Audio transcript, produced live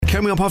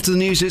Coming up after the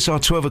news, it's our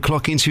 12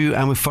 o'clock interview,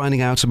 and we're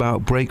finding out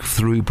about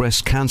Breakthrough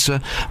Breast Cancer,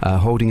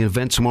 holding an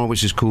event tomorrow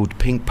which is called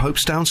Pink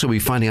Popestown. So we're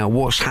finding out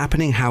what's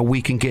happening, how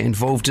we can get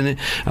involved in it.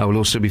 We'll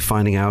also be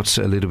finding out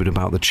a little bit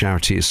about the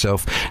charity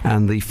itself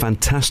and the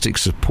fantastic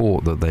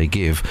support that they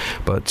give.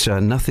 But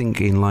nothing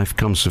in life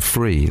comes for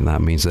free.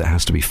 That means that it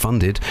has to be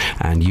funded,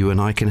 and you and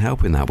I can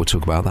help in that. We'll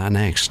talk about that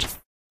next.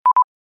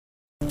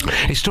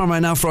 It's time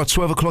right now for our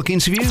 12 o'clock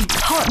interview.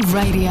 Hot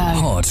Radio.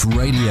 Hot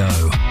Radio.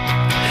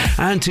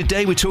 And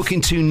today we're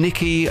talking to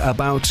Nikki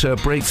about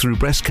Breakthrough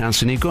Breast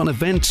Cancer. And you've got an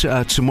event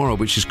tomorrow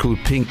which is called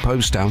Pink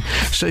Popestown.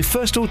 So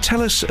first of all,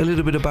 tell us a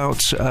little bit about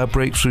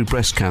Breakthrough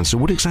Breast Cancer.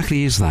 What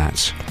exactly is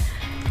that?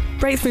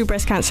 Breakthrough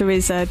Breast Cancer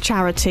is a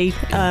charity.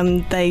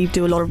 They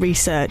do a lot of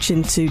research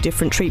into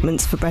different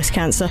treatments for breast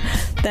cancer.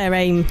 Their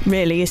aim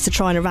really is to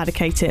try and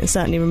eradicate it and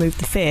certainly remove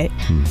the fear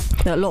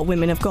that a lot of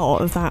women have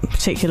got of that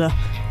particular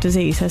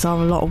disease. There's a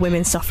lot of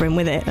women suffering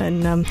with it,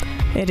 and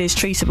it is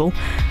treatable,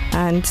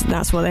 and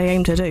that's what they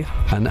aim to do.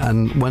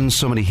 And when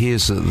somebody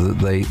hears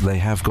that they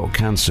have got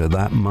cancer,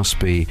 that must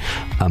be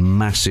a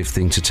massive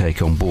thing to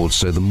take on board.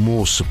 So the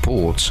more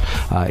support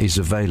is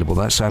available,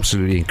 that's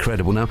absolutely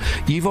incredible. Now,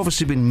 you've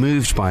obviously been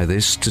moved by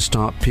this to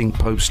start Pink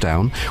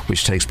Popestown,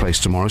 which takes place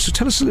tomorrow. So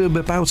tell us a little bit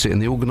about it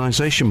and the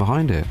organisation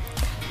behind it.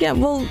 Yeah,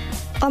 well,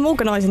 I'm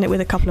organising it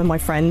with a couple of my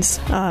friends.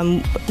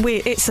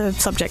 It's a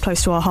subject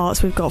close to our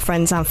hearts. We've got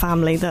friends and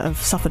family that have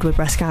suffered with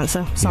breast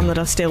cancer, some that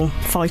are still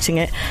fighting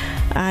it.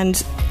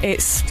 And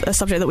it's a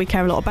subject that we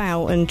care a lot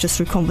about, and just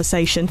through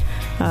conversation,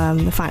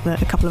 the fact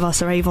that a couple of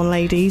us are Avon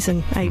ladies,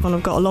 and Avon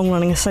have got a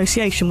long-running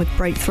association with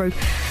Breakthrough,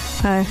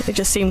 it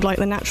just seemed like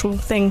the natural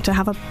thing to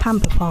have a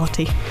pamper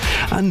party.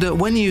 And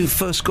when you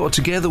first got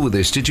together with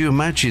this, did you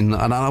imagine,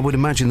 and I would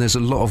imagine there's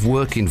a lot of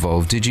work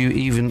involved, did you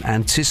even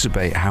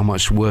anticipate how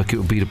much work it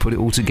would be to put it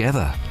all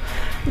together?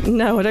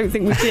 No, I don't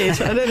think we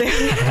did. I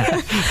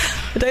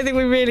don't think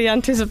we really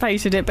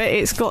anticipated it, but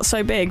it's got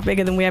so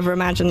bigger than we ever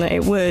imagined that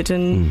it would.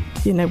 And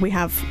we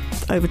have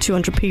over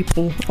 200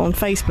 people on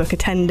Facebook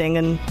attending,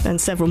 and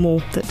several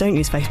more that don't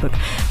use Facebook.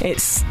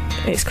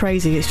 It's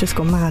crazy. It's just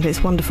gone mad.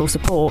 It's wonderful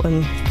support,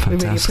 and we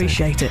really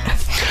appreciate it.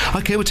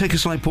 Okay, we'll take a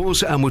slight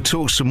pause and we'll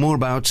talk some more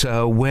about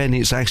when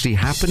it's actually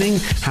happening,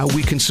 how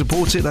we can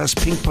support it. That's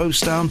Pink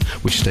Popestown,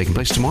 which is taking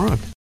place tomorrow.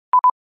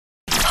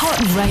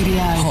 Hot Radio.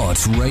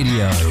 Hot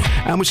Radio.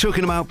 And we're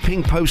talking about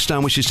Pink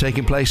Popestown, which is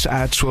taking place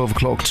at 12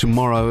 o'clock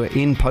tomorrow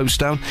in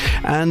Popestown.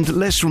 And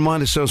let's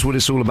remind ourselves what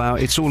it's all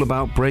about. It's all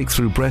about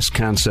breakthrough breast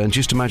cancer. And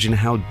just imagine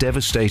how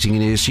devastating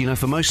it is. You know,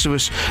 for most of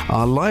us,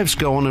 our lives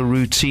go on a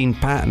routine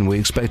pattern. We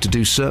expect to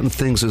do certain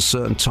things at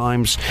certain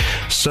times.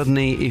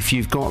 Suddenly, if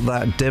you've got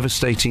that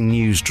devastating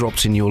news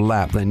dropped in your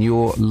lap, then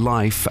your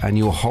life and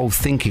your whole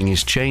thinking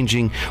is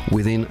changing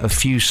within a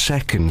few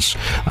seconds.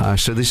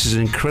 So this is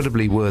an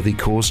incredibly worthy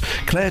cause.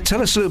 Claire,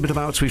 tell us a little bit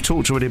about, we've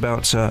talked already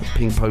about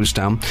Pink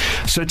Popestown.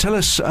 So tell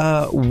us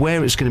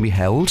where it's going to be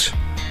held.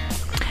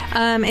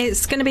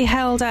 It's going to be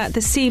held at the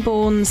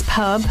Seabourns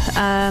pub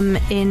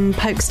in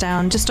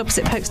Folkestone, just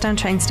opposite Folkestone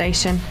train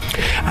station.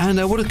 And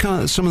what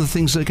are some of the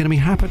things that are going to be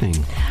happening?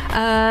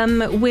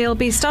 We'll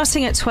be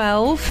starting at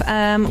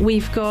 12.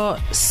 We've got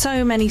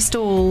so many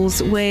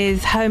stalls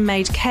with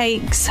homemade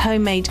cakes,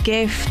 homemade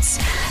gifts.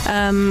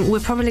 We're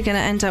probably going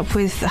to end up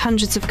with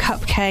hundreds of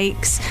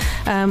cupcakes.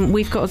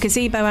 We've got a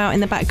gazebo out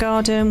in the back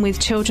garden with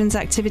children's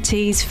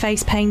activities,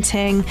 face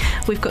painting.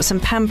 We've got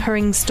some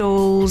pampering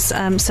stalls,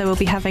 so we'll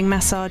be having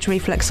massage,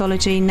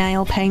 reflexology,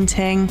 nail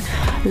painting,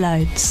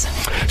 loads.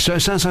 So it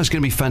sounds like it's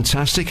going to be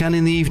fantastic. And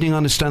in the evening, I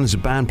understand there's a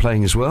band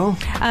playing as well.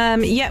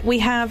 Yeah, we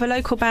have a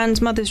local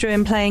band, Mother's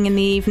Ruin, playing in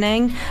the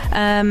evening.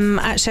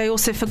 Actually, I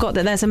also forgot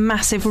that there's a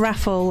massive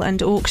raffle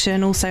and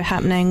auction also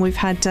happening. We've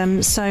had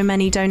so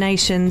many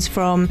donations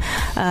from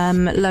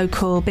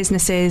local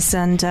businesses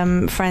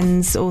and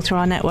friends all through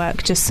our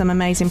network. Just some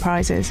amazing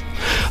prizes.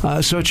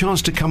 So a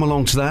chance to come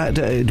along to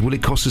that. Will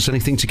it cost us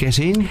anything to get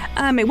in?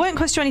 It won't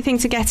cost you anything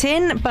to get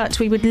in, but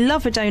we would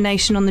love a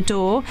donation on the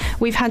door.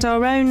 We've had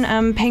our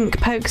own Pink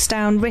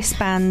Popestown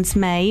wristbands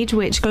made,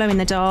 which glow in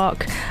the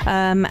dark,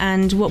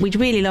 and what we'd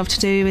really love to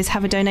do is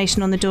have a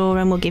donation on the door,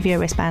 and we'll give you a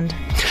wristband.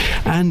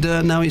 And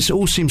now it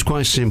all seems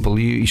quite simple.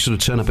 You sort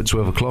of turn up at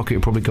 12 o'clock,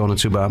 it'll probably go on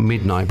until about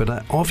midnight,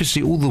 but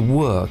obviously all the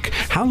work,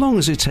 how long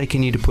has it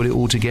taken you to put it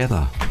all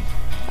together?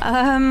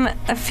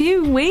 A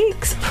few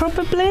weeks,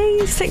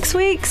 probably 6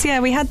 weeks. Yeah,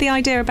 we had the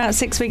idea about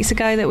 6 weeks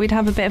ago that we'd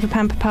have a bit of a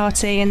pamper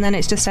party, and then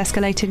it's just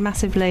escalated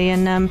massively,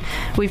 and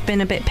we've been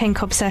a bit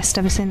pink obsessed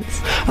ever since.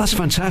 That's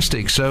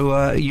fantastic.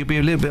 So you'll be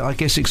a little bit, I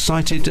guess,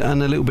 excited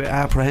and a little bit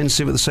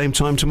apprehensive at the same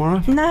time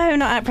tomorrow? No,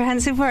 not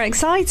apprehensive. We're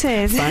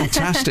excited.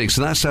 Fantastic.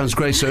 So that sounds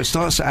great. So it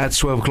starts at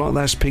 12 o'clock.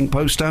 That's Pink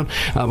Popestown.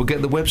 We'll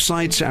get the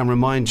website and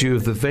remind you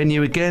of the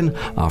venue again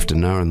after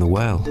Noah and the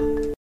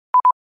Whale.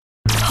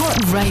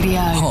 Hot Radio.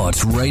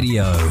 Hot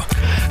Radio.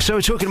 So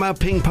we're talking about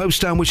Pink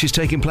Popestown, which is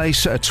taking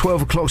place at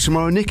 12 o'clock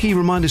tomorrow. Nikki,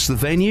 remind us of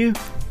the venue.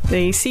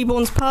 The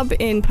Seabourns pub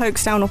in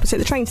Folkestone opposite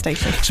the train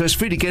station. So it's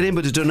free to get in,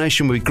 but a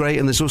donation would be great,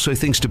 and there's also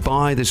things to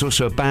buy. There's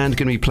also a band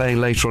going to be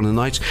playing later on in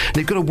the night.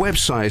 They've got a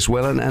website as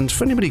well, and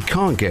for anybody who can't get